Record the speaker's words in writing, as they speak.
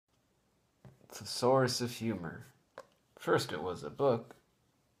the source of humor. First it was a book,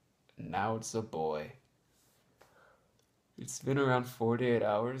 now it's a boy. It's been around 48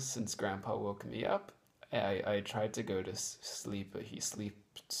 hours since Grandpa woke me up. I tried to go to sleep, but he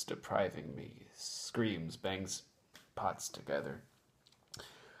sleeps depriving me. Screams, bangs pots together.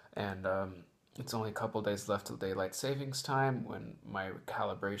 And it's only a couple days left till daylight savings time when my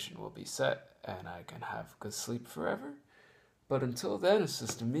calibration will be set and I can have good sleep forever. But until then, it's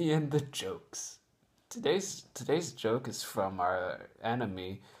just me and the jokes. Today's joke is from our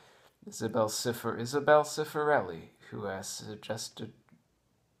enemy, Isabel Cifarelli, who has suggested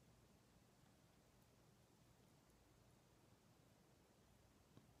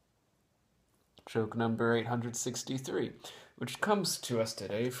joke number 863, which comes to us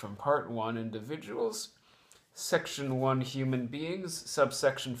today from Part 1, Individuals, Section 1, Human Beings,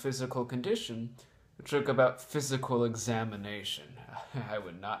 Subsection Physical Condition, a joke about physical examination. I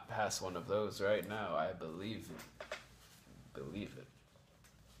would not pass one of those right now. I believe it. Believe it.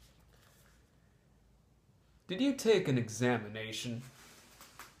 Did you take an examination?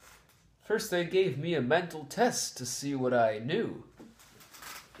 First they gave me a mental test to see what I knew.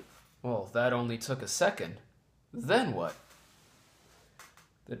 Well, that only took a second. Then what?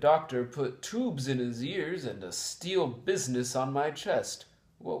 The doctor put tubes in his ears and a steel business on my chest.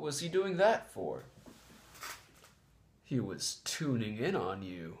 What was he doing that for? He was tuning in on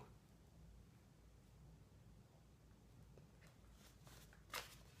you.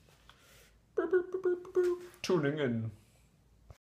 Tuning in.